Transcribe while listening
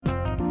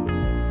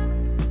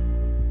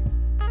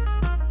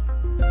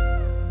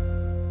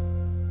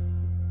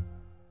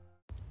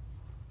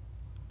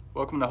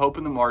Welcome to Hope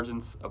in the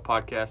Margins, a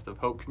podcast of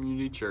Hope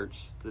Community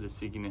Church that is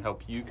seeking to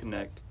help you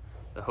connect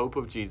the hope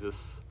of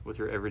Jesus with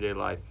your everyday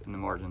life in the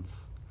margins.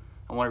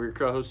 I'm one of your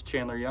co-hosts,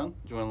 Chandler Young,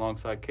 joined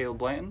alongside Caleb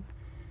Blanton,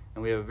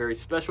 and we have a very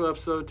special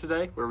episode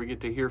today where we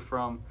get to hear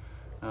from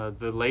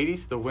the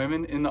ladies, the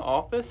women in the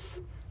office,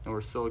 and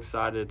we're so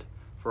excited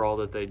for all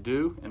that they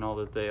do and all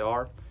that they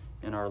are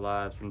in our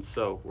lives. And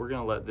so we're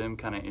going to let them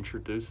kind of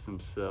introduce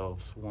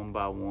themselves one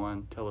by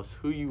one, tell us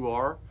who you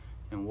are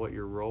and what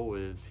your role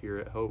is here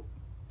at Hope.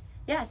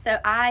 Yeah, so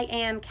I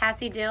am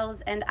Cassie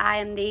Dills, and I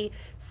am the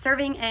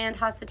Serving and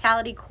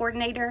Hospitality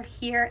Coordinator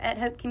here at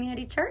Hope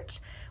Community Church,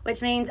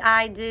 which means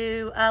I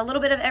do a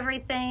little bit of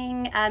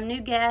everything, new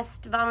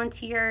guests,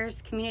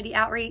 volunteers, community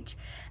outreach,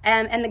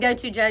 and the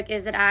go-to joke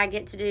is that I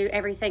get to do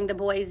everything the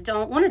boys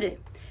don't want to do.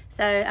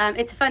 So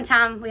it's a fun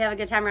time. We have a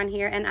good time around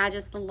here, and I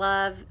just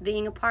love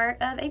being a part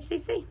of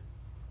HCC.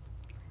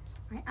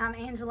 I'm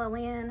Angela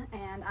Lynn,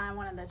 and I'm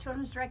one of the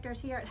children's directors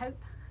here at Hope.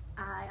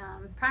 I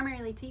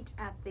primarily teach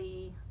at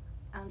the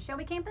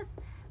Shelby campus,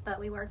 but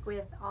we work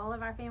with all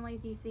of our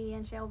families you see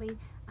in Shelby.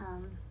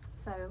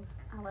 So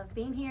I love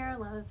being here,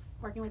 love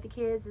working with the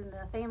kids and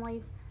the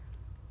families.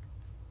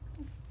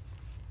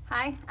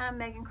 Hi, I'm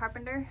Megan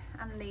Carpenter.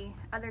 I'm the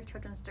other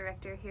children's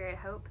director here at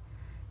Hope,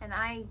 and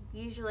I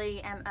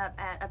usually am up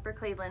at Upper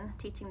Cleveland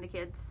teaching the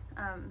kids.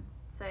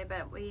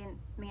 But me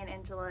and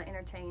Angela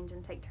interchange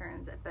and take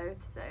turns at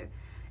both. So,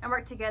 and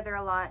work together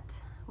a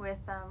lot with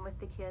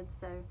the kids.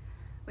 So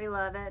we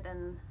love it,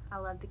 and I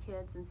love the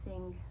kids and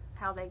seeing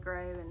how they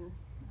grow and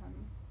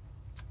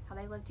how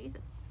they love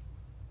Jesus.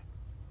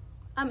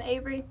 I'm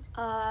Avery.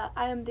 I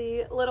am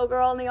the little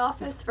girl in the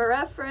office for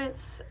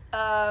reference,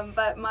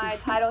 but my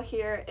title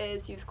here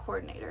is youth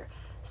coordinator.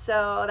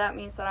 So that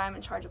means that I'm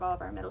in charge of all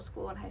of our middle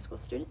school and high school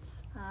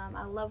students.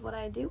 I love what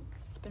I do.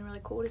 It's been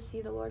really cool to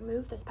see the Lord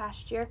move this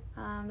past year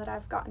that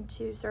I've gotten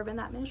to serve in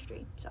that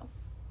ministry. So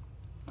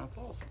that's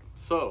awesome.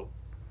 So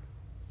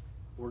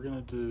we're going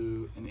to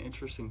do an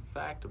interesting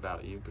fact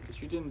about you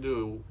because you didn't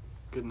do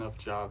a good enough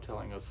job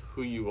telling us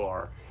who you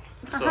are.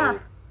 So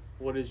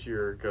what is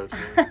your go-to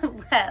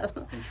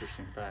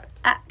interesting fact?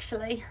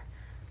 Actually,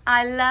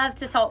 I love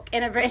to talk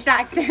in a British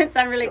accent, so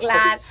I'm really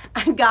glad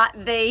I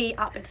got the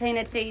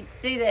opportunity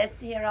to do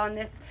this here on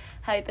this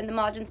Hope in the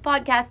Margins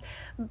podcast.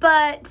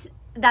 But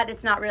that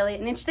is not really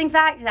an interesting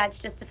fact. That's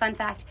just a fun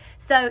fact.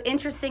 So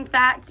interesting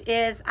fact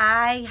is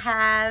I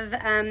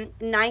have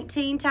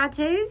 19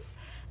 tattoos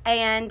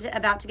and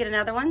about to get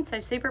another one, so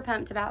super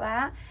pumped about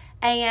that.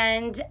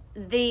 And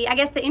I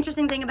guess the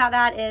interesting thing about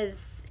that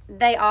is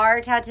they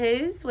are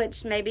tattoos,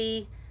 which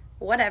maybe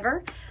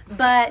whatever,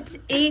 but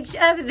each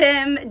of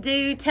them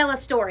do tell a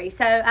story.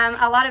 So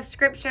a lot of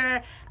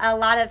scripture, a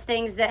lot of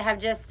things that have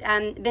just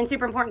been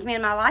super important to me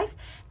in my life,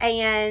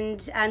 and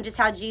just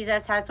how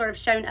Jesus has sort of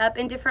shown up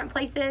in different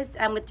places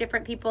with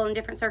different people in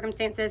different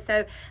circumstances.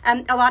 So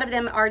a lot of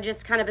them are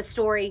just kind of a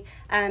story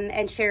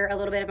and share a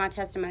little bit of my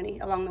testimony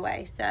along the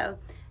way. So,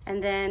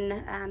 and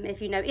then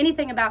if you know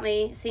anything about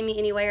me, see me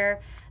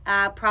anywhere,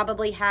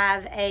 probably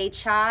have a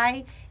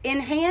chai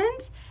in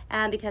hand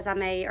because I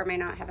may or may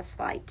not have a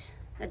slight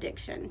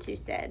addiction to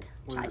said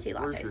chai tea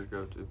lattes. Where's your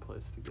go-to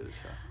place to get a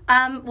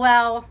chai?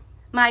 Well,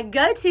 my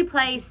go-to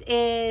place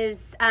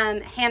is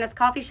Hannah's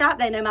Coffee Shop.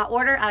 They know my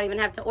order. I don't even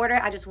have to order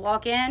it. I just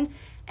walk in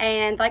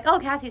and like, oh,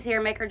 Cassie's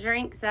here, make her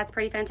drink. So that's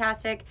pretty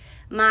fantastic.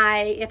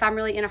 If I'm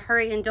really in a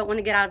hurry and don't want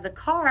to get out of the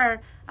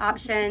car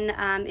option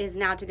is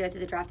now to go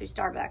through the drive-through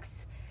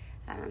Starbucks.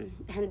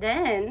 And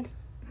then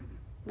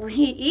we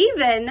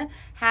even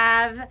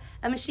have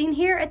a machine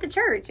here at the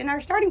church in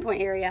our starting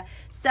point area.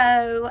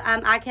 So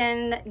I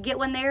can get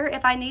one there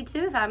if I need to,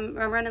 if I'm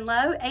running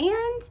low.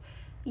 And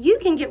you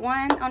can get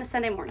one on a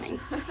Sunday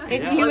morning.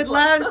 If you would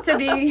love to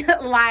be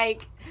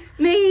like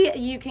me,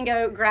 you can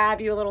go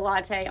grab you a little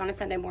latte on a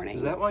Sunday morning.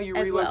 Is that why you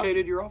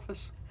relocated your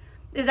office?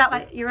 Is that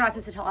why? You're not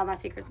supposed to tell all my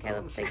secrets,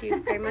 Caleb. Thank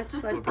you very much.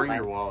 Well, bring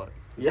your wallet.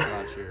 Yeah.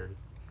 Not charity.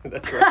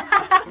 That's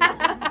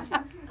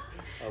right.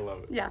 I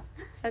love it. Yeah,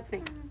 so that's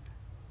me.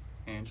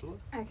 Angela?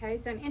 Okay,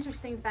 so an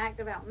interesting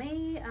fact about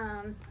me,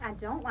 I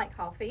don't like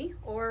coffee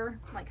or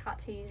like hot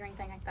teas or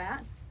anything like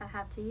that. If I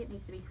have tea, it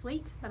needs to be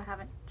sweet, but I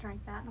haven't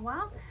drank that in a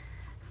while.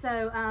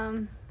 So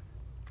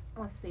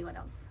let's see what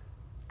else.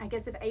 I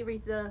guess if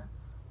Avery's the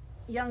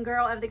young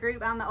girl of the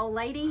group, I'm the old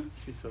lady.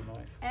 She's so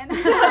nice. And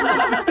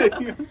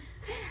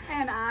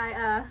and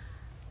I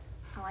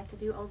like to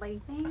do old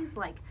lady things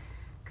like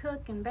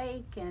cook and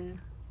bake and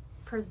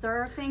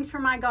preserve things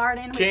from my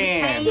garden, which is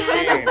can.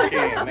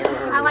 Never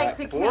heard I of like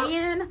that. to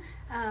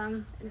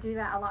can. Do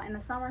that a lot in the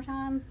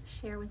summertime.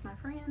 Share with my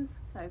friends.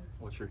 So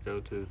What's your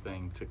go-to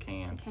thing to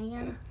can?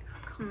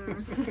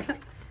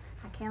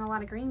 I can a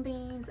lot of green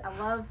beans. I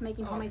love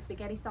making homemade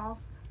spaghetti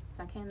sauce,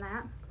 so I can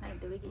that. Like,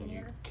 do we get any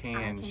of this?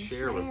 Can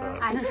share with us.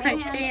 I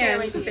can share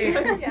with you.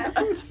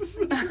 Yes.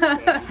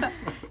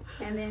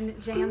 And then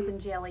jams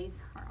and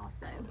jellies are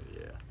also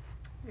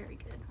very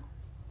good.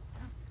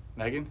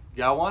 Megan,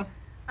 got one?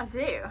 I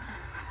do.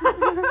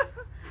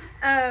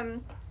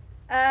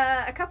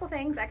 A couple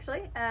things,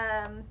 actually.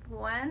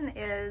 One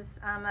is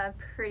I'm a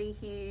pretty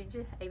huge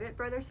Avett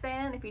Brothers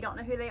fan. If you don't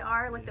know who they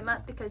are, look them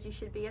up because you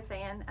should be a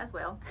fan as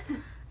well.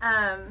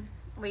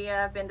 We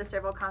have been to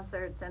several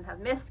concerts and have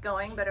missed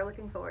going, but are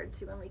looking forward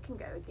to when we can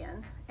go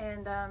again.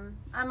 And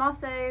I'm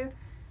also,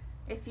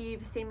 if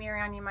you've seen me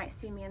around, you might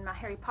see me in my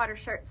Harry Potter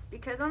shirts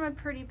because I'm a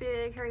pretty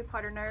big Harry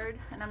Potter nerd,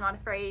 and I'm not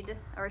afraid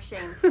or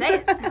ashamed to say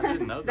it. I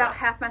didn't know that. About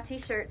half my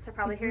t-shirts are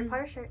probably Harry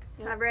Potter shirts.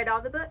 Yep. I've read all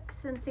the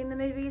books and seen the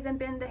movies and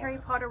been to Harry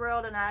Potter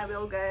World, and I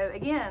will go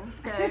again.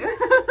 So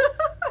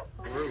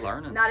We're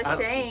learning. not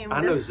ashamed.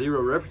 I know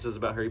zero references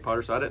about Harry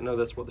Potter, so I didn't know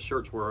that's what the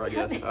shirts were, I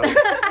guess.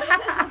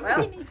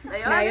 Well,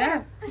 they are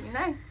there. You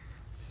know.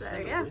 So,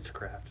 Send yeah.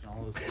 witchcraft and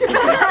all this.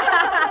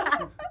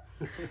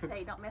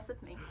 Hey, don't mess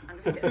with me. I'm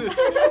just kidding.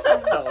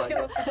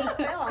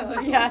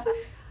 Yeah.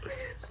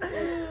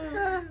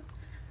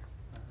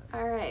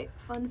 All right,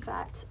 fun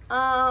fact.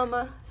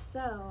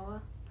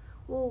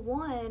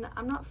 One,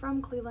 I'm not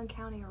from Cleveland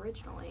County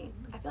originally.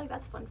 I feel like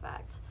that's a fun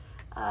fact.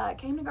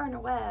 Came to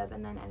Gardner-Webb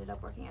and then ended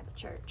up working at the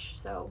church.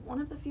 So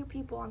one of the few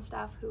people on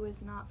staff who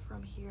is not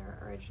from here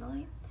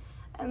originally.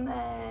 And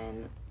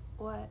then,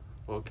 what?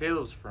 Well,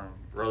 Caleb's from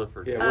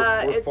Rutherford.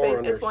 Yeah, we're It's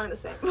foreigners. one and the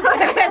same.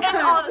 It's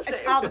all the same.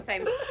 It's all the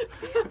same.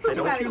 Hey,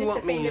 don't you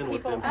want me in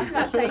with them I was people?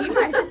 about to say, you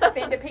might have just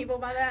offended people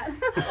by that.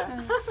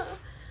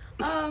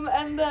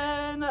 And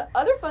then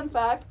other fun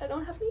fact, I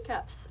don't have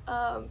kneecaps.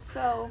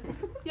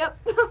 Yep.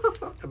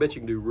 I bet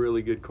you can do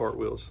really good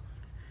cartwheels.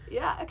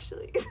 Yeah,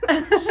 actually.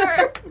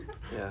 Sure.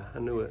 Yeah, I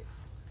knew it.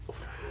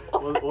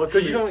 Well, let's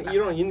Because see.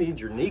 you need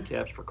your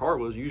kneecaps for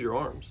cartwheels. Use your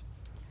arms.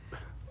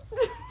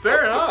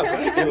 Fair enough.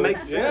 It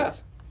makes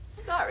sense.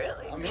 Not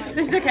really. I mean,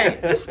 It's okay.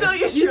 You still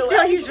use You your still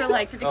legs. use your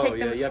legs to Oh kick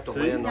yeah, them. you have to See?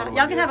 land on Yeah, them.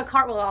 y'all can I have a guess.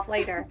 cartwheel off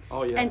later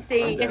Oh yeah. and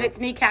see I'm if down. it's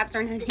kneecaps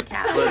or no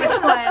kneecaps. But-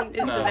 Which one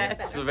is no, the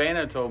best?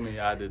 Savannah told me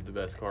I did the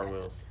best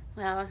cartwheels.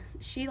 Well,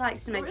 she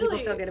likes to make people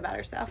Really? feel good about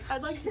herself.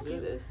 I'd like to see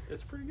this.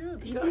 It's pretty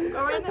good.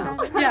 Go right now.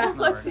 Yeah.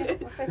 Let's see Alright.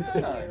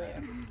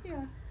 it.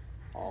 Yeah.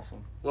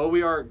 Awesome. Well,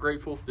 we are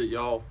grateful that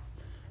y'all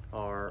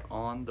are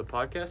on the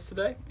podcast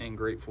today and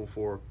grateful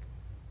for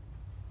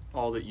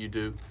all that you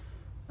do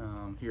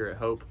here at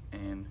Hope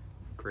and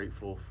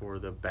grateful for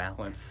the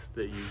balance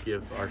that you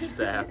give our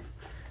staff.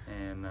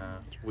 And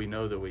we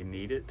know that we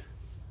need it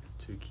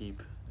to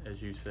keep,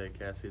 as you said,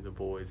 Cassie, the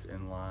boys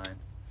in line.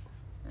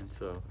 And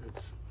so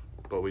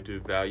but we do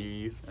value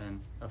you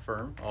and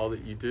affirm all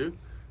that you do.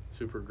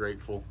 Super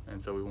grateful.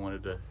 And so we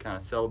wanted to kind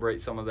of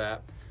celebrate some of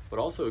that, but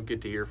also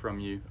get to hear from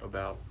you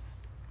about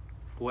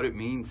what it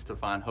means to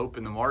find hope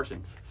in the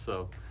margins.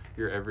 So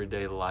your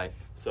everyday life.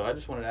 So I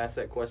just wanted to ask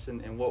that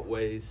question. In what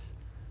ways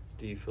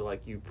do you feel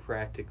like you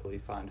practically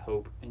find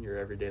hope in your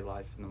everyday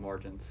life in the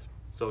margins?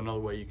 So another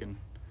way you can,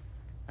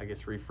 I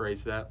guess,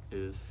 rephrase that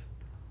is,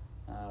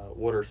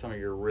 what are some of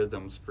your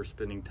rhythms for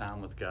spending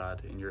time with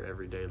God in your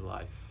everyday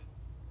life?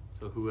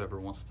 So whoever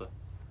wants to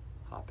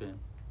hop in.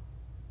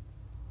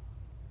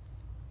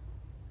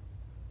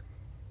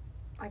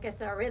 I guess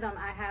a rhythm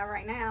I have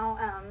right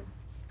now,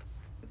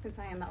 since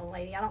I am the old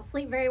lady, I don't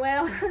sleep very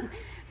well.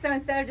 So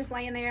instead of just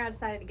laying there, I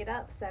decided to get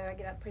up. So I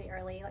get up pretty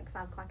early, like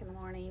 5 o'clock in the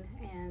morning,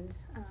 and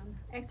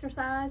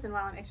exercise. And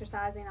while I'm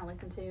exercising, I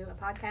listen to a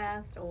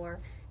podcast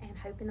and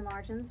Hope in the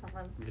Margins. I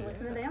love to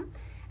listen to them.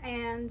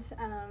 And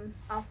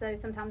also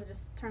sometimes I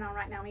just turn on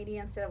Right Now Media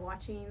instead of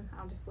watching.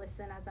 I'll just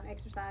listen as I'm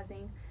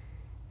exercising.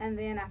 And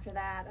then after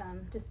that,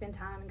 just spend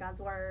time in God's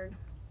Word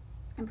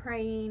and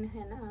praying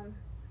and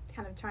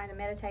kind of trying to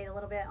meditate a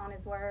little bit on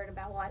His Word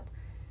about what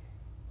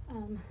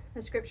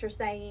the Scripture's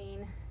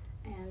saying,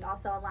 and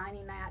also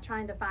aligning that,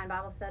 trying to find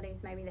Bible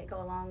studies maybe that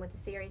go along with the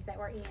series that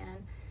we're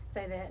in,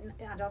 so that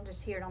I don't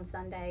just hear it on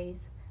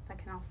Sundays, but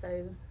I can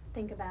also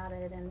think about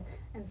it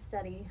and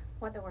study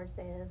what the Word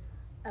says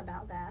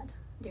about that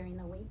during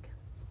the week.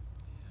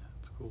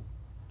 That's cool.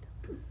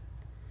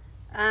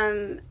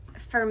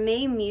 For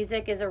me,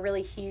 music is a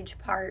really huge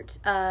part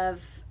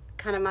of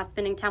kind of my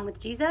spending time with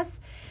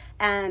Jesus.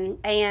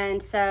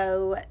 And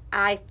so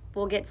I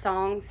will get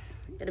songs.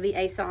 It'll be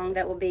a song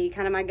that will be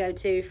kind of my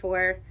go-to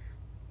for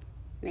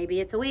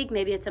maybe it's a week,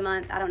 maybe it's a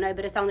month, I don't know,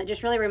 but a song that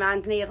just really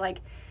reminds me of like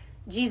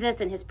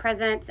Jesus and His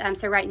presence.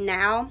 So right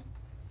now,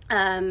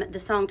 the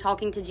song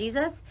Talking to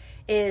Jesus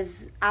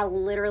I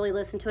literally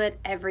listen to it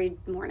every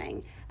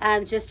morning,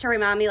 just to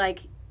remind me like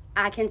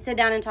I can sit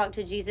down and talk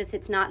to Jesus.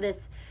 It's not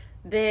this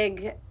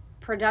big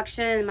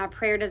production. My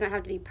prayer doesn't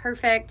have to be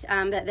perfect,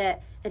 but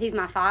that He's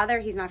my Father,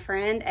 He's my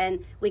friend,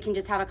 and we can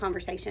just have a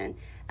conversation.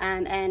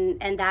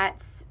 And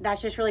that's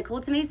just really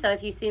cool to me. So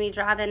if you see me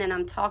driving and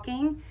I'm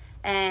talking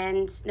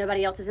and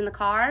nobody else is in the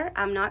car,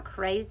 I'm not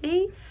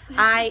crazy.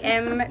 I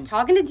am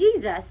talking to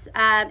Jesus.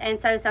 And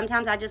so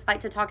sometimes I just like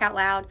to talk out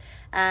loud.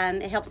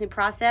 It helps me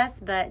process,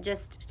 but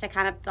just to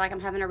kind of feel like I'm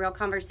having a real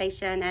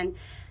conversation.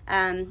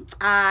 And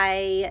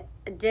I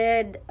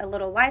did a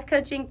little life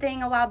coaching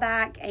thing a while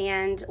back,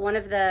 and one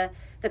of the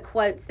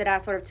quotes that I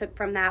sort of took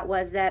from that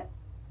was that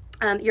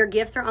your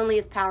gifts are only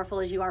as powerful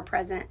as you are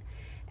present.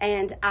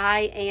 And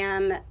I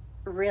am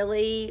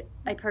really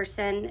a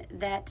person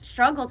that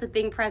struggles with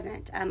being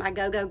present. I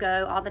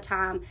go all the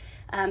time.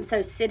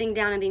 So sitting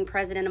down and being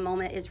present in a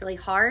moment is really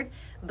hard.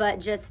 But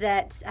just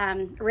that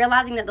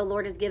realizing that the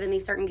Lord has given me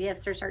certain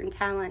gifts or certain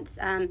talents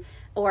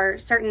or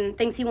certain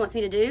things he wants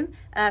me to do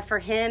for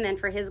him and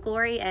for his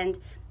glory. And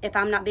if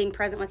I'm not being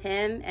present with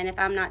him and if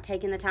I'm not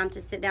taking the time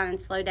to sit down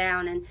and slow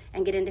down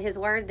and get into his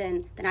word,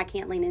 then I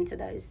can't lean into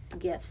those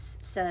gifts.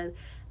 So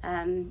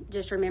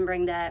just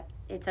remembering that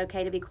it's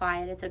okay to be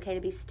quiet, it's okay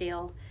to be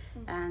still,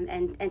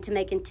 and to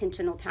make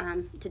intentional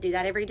time to do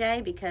that every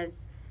day,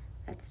 because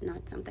that's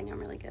not something I'm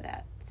really good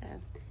at. So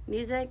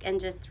music and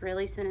just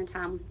really spending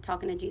time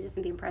talking to Jesus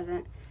and being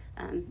present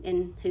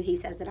in who he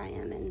says that I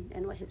am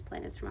and what his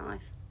plan is for my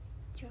life.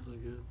 It's really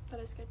good.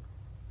 That is good.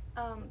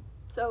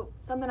 So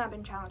something I've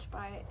been challenged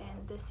by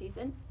in this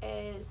season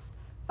is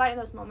finding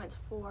those moments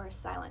for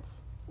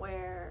silence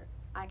where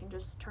I can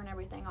just turn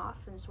everything off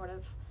and sort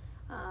of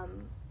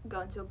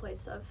go into a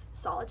place of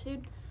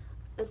solitude.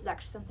 This is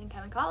actually something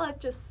Kevin Kollek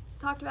just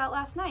talked about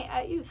last night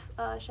at youth.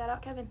 Shout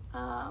out Kevin.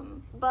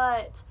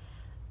 But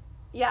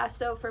yeah,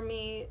 so for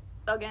me,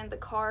 again, the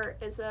car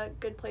is a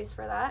good place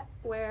for that,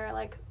 where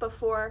like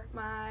before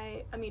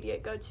my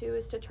immediate go-to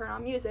is to turn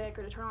on music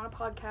or to turn on a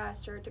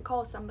podcast or to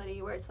call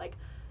somebody, where it's like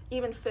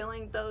even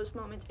filling those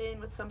moments in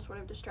with some sort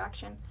of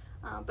distraction,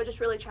 but just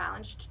really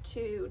challenged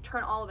to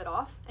turn all of it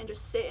off and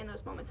just sit in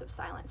those moments of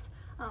silence,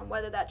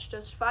 whether that's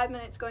just 5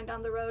 minutes going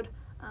down the road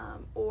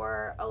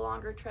or a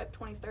longer trip,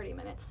 20-30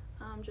 minutes,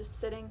 just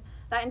sitting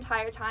that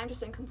entire time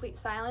just in complete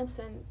silence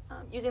and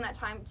using that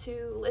time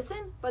to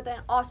listen, but then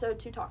also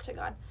to talk to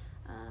God,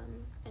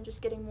 and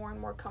just getting more and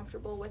more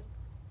comfortable with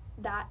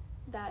that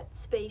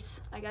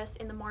space, I guess,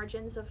 in the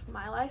margins of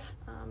my life,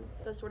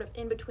 those sort of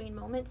in-between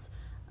moments,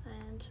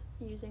 and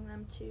using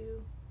them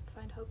to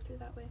find hope through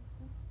that way.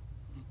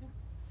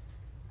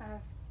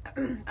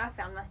 I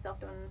found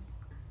myself doing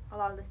a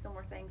lot of the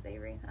similar things,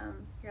 Avery,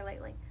 here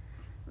lately.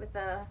 With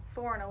a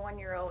 4 and a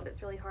 1-year-old,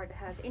 it's really hard to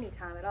have any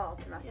time at all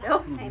to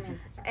myself. Yeah. Amen,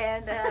 sister.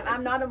 And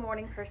I'm not a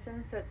morning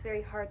person, so it's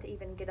very hard to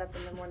even get up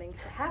in the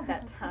mornings to have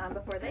that time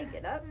before they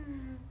get up.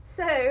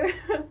 So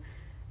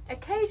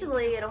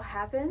occasionally it'll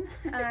happen.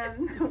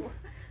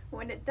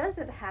 When it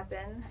doesn't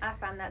happen, I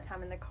find that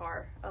time in the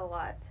car a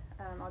lot.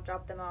 I'll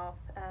drop them off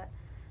at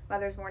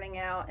Mother's Morning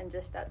Out, and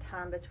just that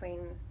time between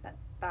that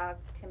 5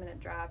 to 10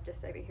 minute drive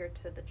just over here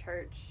to the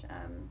church,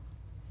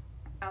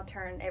 I'll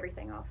turn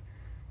everything off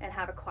and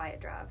have a quiet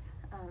drive.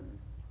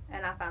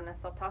 And I find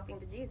myself talking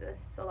to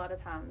Jesus a lot of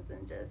times,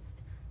 and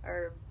just,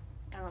 or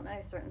I don't know,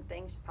 certain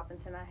things just pop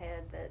into my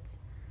head that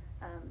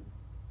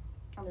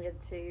I needed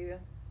to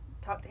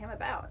talk to him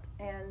about.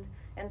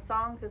 And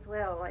songs as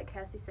well, like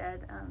Cassie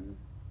said,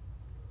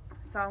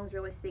 songs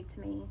really speak to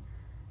me.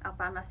 I'll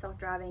find myself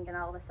driving and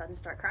all of a sudden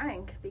start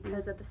crying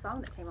because of the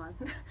song that came on.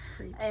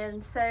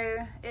 And so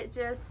it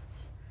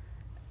just,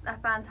 I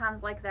find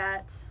times like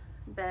that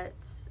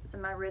some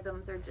of my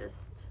rhythms are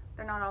just,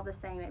 they're not all the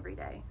same every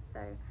day.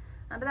 So,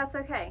 but that's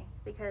okay,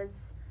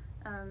 because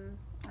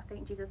I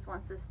think Jesus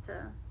wants us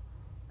to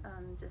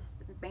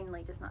just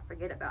mainly just not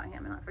forget about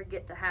him and not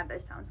forget to have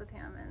those times with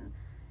him.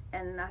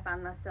 And I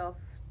find myself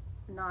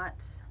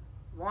not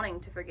wanting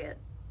to forget.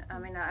 I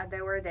mean,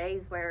 there were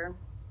days where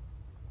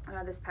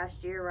this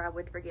past year where I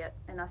would forget,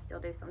 and I still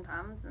do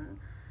sometimes.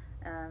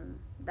 And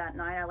that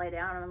night I lay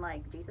down and I'm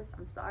like, Jesus,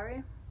 I'm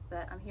sorry,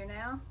 but I'm here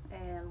now,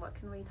 and what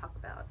can we talk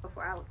about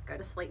before I go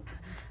to sleep?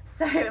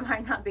 So it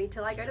might not be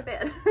till I go to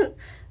bed.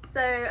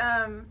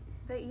 So,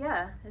 but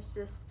yeah, it's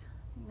just,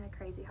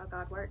 crazy how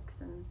God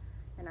works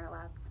in our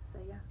lives. So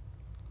yeah.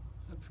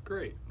 That's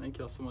great. Thank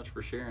y'all so much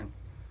for sharing.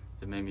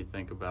 It made me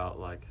think about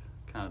like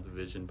kind of the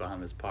vision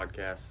behind this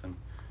podcast, and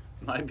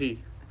it might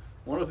be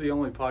one of the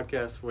only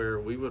podcasts where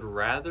we would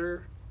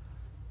rather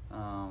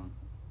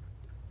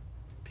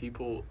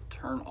people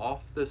turn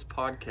off this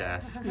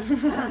podcast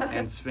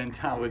and spend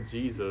time with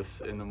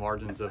Jesus in the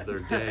margins of their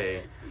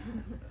day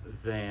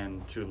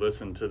than to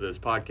listen to this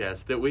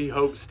podcast that we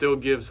hope still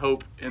gives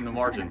hope in the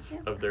margins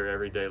of their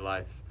everyday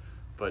life.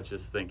 But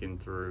just thinking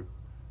through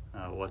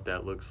what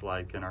that looks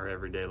like in our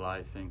everyday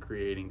life and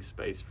creating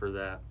space for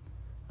that.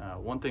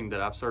 One thing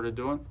that I've started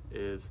doing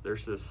is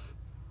there's this,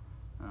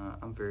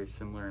 I'm very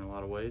similar in a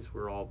lot of ways.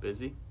 We're all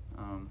busy.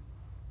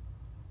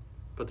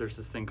 But there's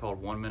this thing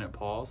called 1 Minute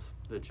Pause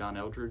that John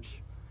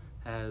Eldridge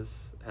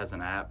has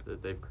an app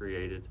that they've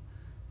created.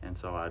 And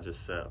so I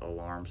just set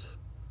alarms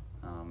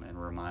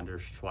and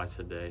reminders twice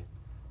a day.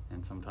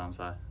 And sometimes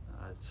I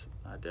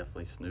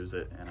definitely snooze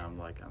it, and I'm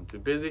like, I'm too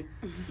busy.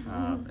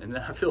 And then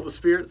I feel the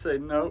Spirit say,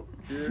 no,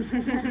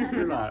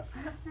 you're not.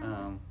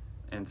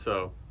 And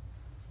so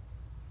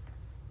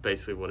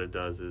basically what it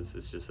does is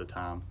it's just a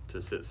time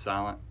to sit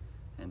silent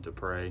and to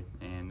pray.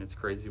 And it's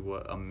crazy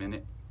what a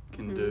minute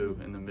can do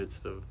in the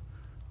midst of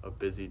a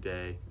busy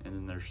day. And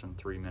then there's some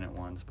 3-minute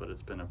ones, but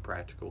it's been a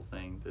practical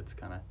thing that's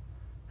kind of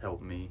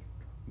helped me.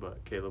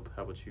 But Caleb,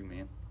 how about you,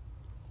 man?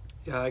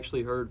 Yeah, I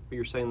actually heard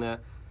you saying that.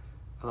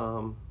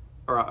 Or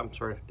I'm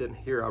sorry, I didn't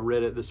hear. I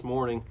read it this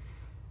morning,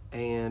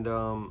 and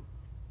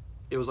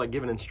it was like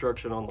giving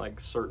instruction on like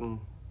certain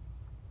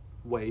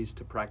ways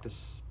to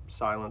practice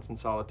silence and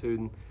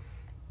solitude,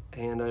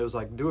 and it was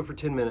like, do it for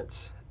 10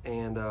 minutes,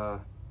 and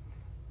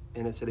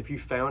it said if you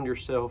found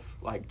yourself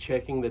like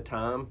checking the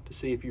time to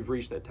see if you've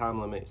reached that time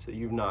limit, so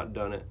you've not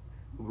done it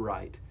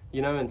right,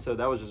 and so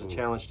that was just a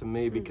challenge to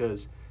me,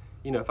 because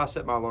if I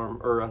set my alarm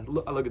or I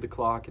look at the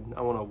clock and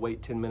I want to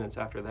wait 10 minutes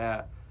after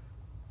that,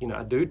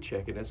 I do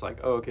check it. It's like,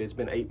 oh, okay, it's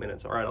been 8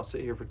 minutes. All right, I'll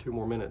sit here for 2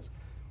 more minutes.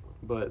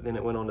 But then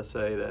it went on to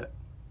say that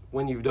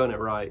when you've done it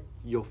right,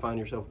 you'll find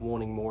yourself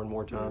wanting more and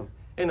more time.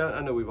 And I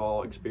know we've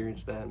all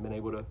experienced that and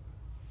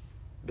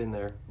been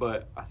there.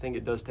 But I think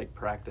it does take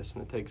practice,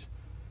 and it takes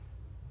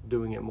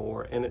doing it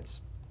more. And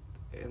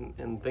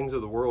and things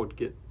of the world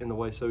get in the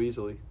way so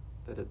easily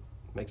that it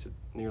makes it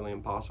nearly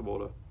impossible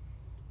to,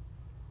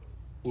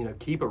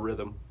 keep a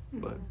rhythm.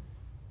 But,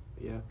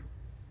 yeah.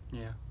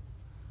 Yeah.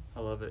 I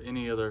love it.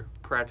 Any other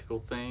practical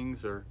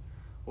things, or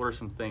what are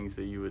some things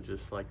that you would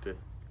just like to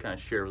kind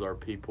of share with our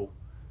people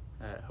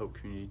at Hope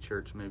Community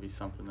Church? Maybe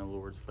something the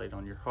Lord's laid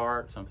on your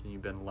heart, something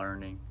you've been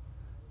learning,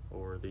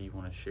 or that you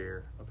want to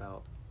share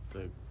about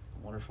the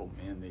wonderful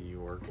men that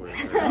you work with.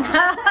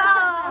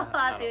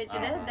 I see what you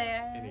did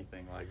there.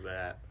 Anything like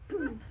that.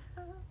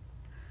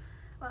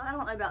 Well, I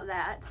don't know about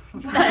that.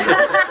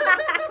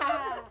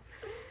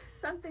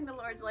 Something the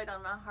Lord's laid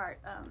on my heart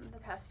the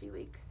past few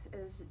weeks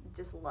is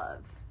just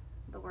love.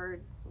 The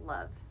word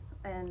love.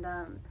 And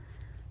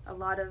a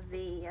lot of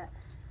the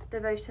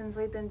devotions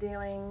we've been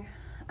doing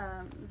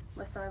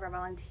with some of our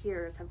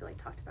volunteers have really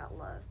talked about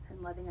love and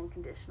loving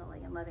unconditionally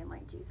and loving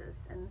like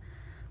Jesus and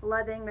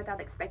loving without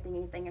expecting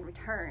anything in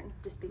return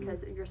just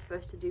because you're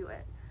supposed to do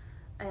it.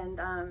 And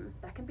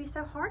that can be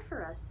so hard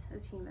for us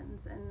as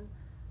humans. And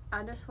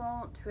I just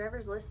want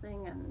whoever's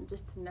listening and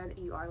just to know that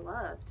you are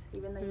loved,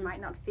 even though you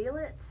might not feel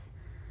it.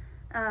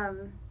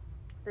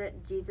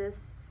 That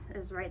Jesus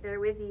is right there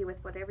with you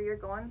with whatever you're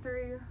going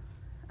through,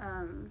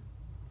 and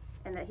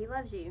that he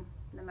loves you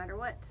no matter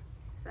what.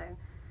 So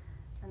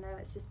I know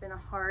it's just been a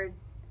hard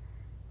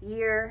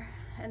year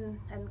and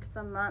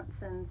some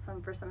months, and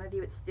for some of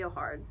you it's still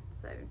hard.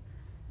 So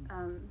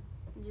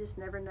you just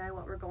never know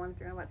what we're going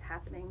through and what's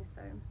happening.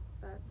 So,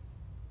 but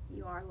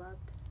you are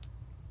loved.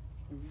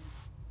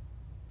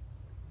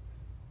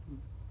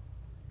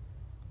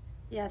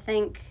 Yeah, I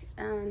think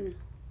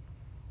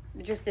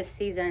just this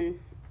season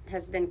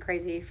has been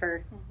crazy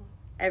for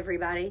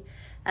everybody,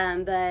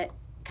 but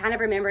kind of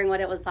remembering what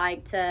it was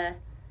like to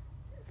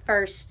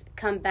first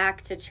come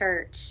back to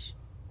church.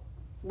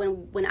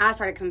 When I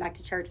started coming back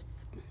to church,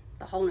 it's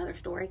a whole nother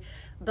story,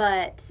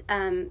 but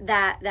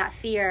that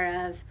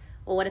fear of,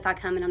 well, what if I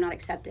come and I'm not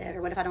accepted,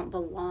 or what if I don't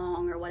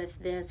belong, or what if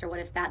this, or what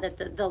if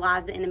that the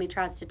lies the enemy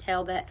tries to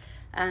tell. But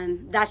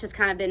that's just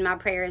kind of been my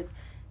prayer, is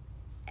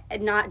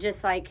not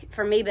just like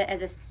for me, but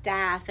as a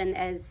staff and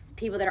as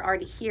people that are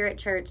already here at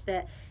church,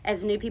 that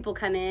as new people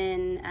come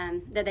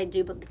in, that they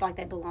do feel like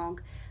they belong.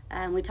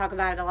 We talk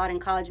about it a lot in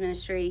college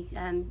ministry.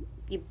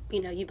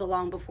 You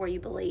belong before you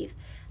believe,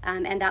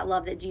 and that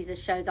love that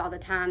Jesus shows all the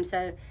time.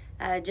 So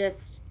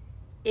just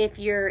if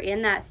you're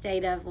in that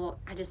state of, well,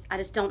 I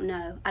just don't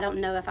know. I don't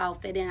know if I'll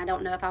fit in. I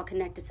don't know if I'll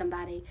connect to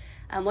somebody.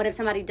 What if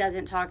somebody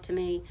doesn't talk to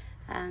me?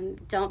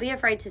 Don't be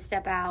afraid to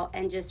step out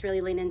and just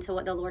really lean into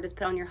what the Lord has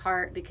put on your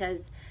heart,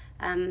 because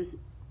when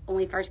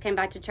we first came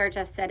back to church,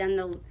 I sat in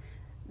the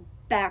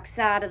back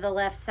side of the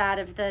left side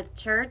of the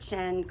church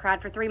and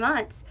cried for 3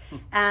 months,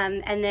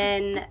 and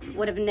then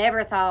would have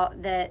never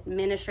thought that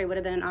ministry would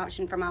have been an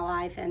option for my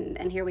life,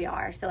 and here we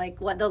are. So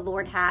like what the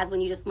Lord has when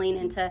you just lean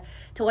into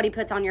what he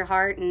puts on your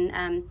heart,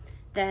 and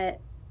that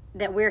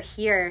we're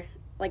here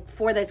like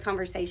for those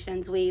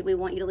conversations. We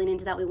want you to lean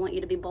into that. We want you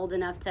to be bold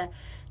enough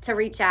to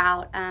reach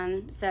out.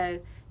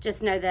 So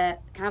just know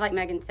that, kind of like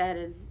Megan said,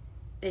 is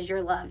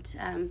you're loved.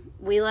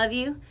 We love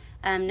you,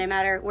 no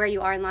matter where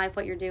you are in life,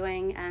 what you're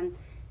doing.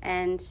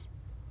 And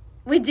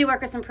we do work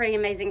with some pretty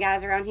amazing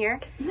guys around here.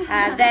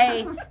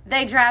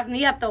 They drive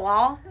me up the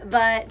wall.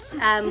 But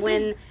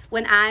when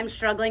I'm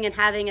struggling and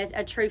having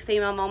a true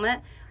female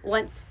moment,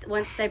 once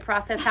they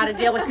process how to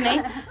deal with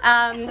me,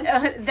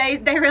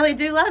 they really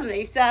do love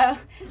me. So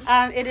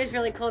it is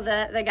really cool.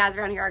 The guys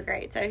around here are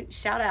great. So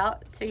shout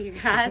out to you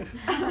guys.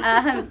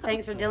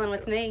 Thanks for dealing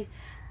with me.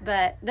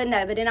 But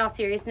in all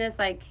seriousness,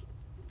 like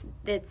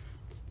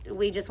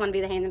we just want to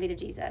be the hands and feet of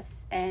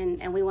Jesus,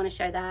 and we want to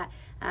show that.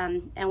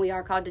 And we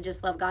are called to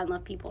just love God and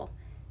love people.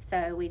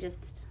 So we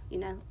just,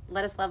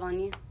 let us love on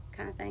you,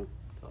 kind of thing.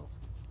 Awesome.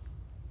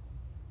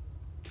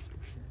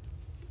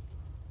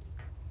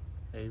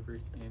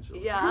 Avery, Angela.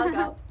 Yeah,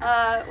 I'll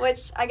go.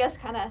 Which I guess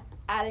kind of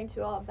adding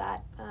to all of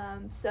that.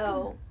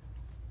 So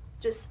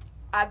just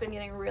I've been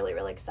getting really,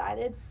 really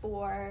excited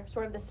for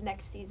sort of this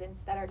next season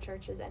that our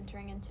church is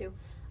entering into.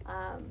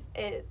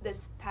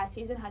 This past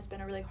season has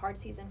been a really hard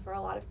season for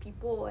a lot of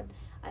people, and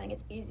I think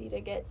it's easy to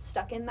get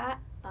stuck in that.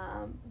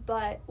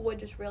 But would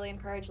just really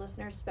encourage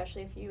listeners,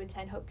 especially if you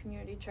attend Hope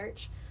Community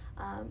Church,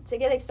 to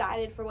get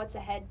excited for what's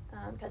ahead,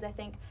 because I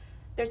think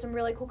there's some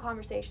really cool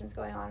conversations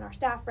going on in our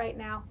staff right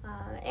now,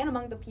 and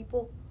among the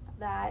people,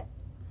 that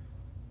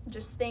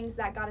just things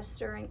that got us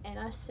stirring in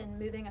us and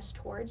moving us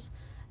towards.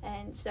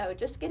 And so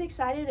just get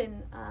excited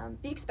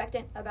and be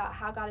expectant about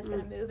how God is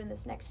going to move in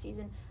this next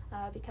season,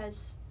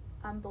 because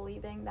I'm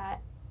believing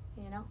that,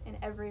 in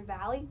every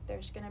valley,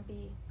 there's going to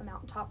be a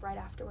mountaintop right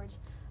afterwards.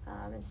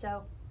 And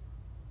so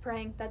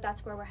praying that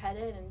that's where we're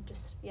headed, and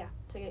just,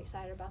 to get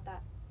excited about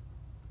that.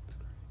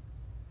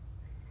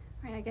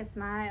 Right, I guess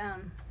my,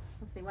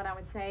 what I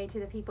would say to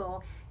the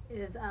people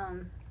is,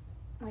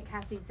 like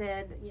Cassie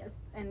said, yes,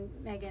 and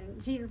Megan,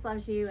 Jesus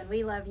loves you and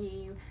we love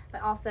you,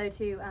 but also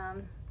to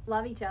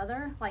love each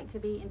other, like to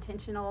be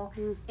intentional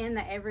in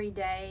the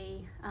everyday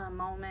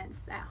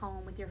moments at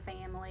home with your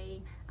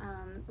family,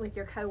 with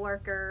your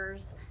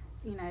coworkers,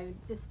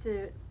 just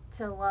to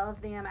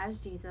love them as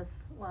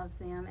Jesus loves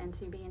them, and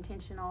to be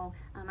intentional.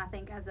 I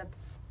think as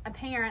a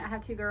parent, I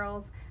have 2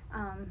 girls.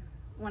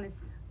 One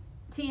is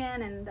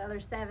 10 and the other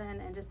 7,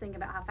 and just think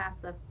about how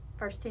fast the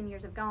first 10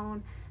 years have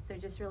gone. So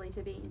just really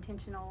to be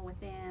intentional with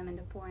them and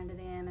to pour into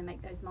them and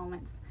make those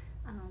moments.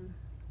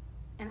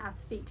 And I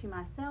speak to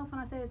myself when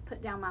I say this: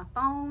 put down my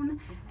phone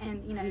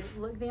and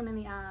look them in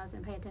the eyes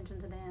and pay attention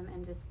to them,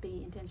 and just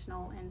be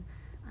intentional and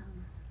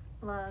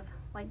love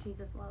like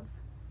Jesus loves.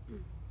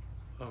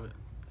 Love it.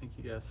 Thank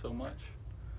you guys so much.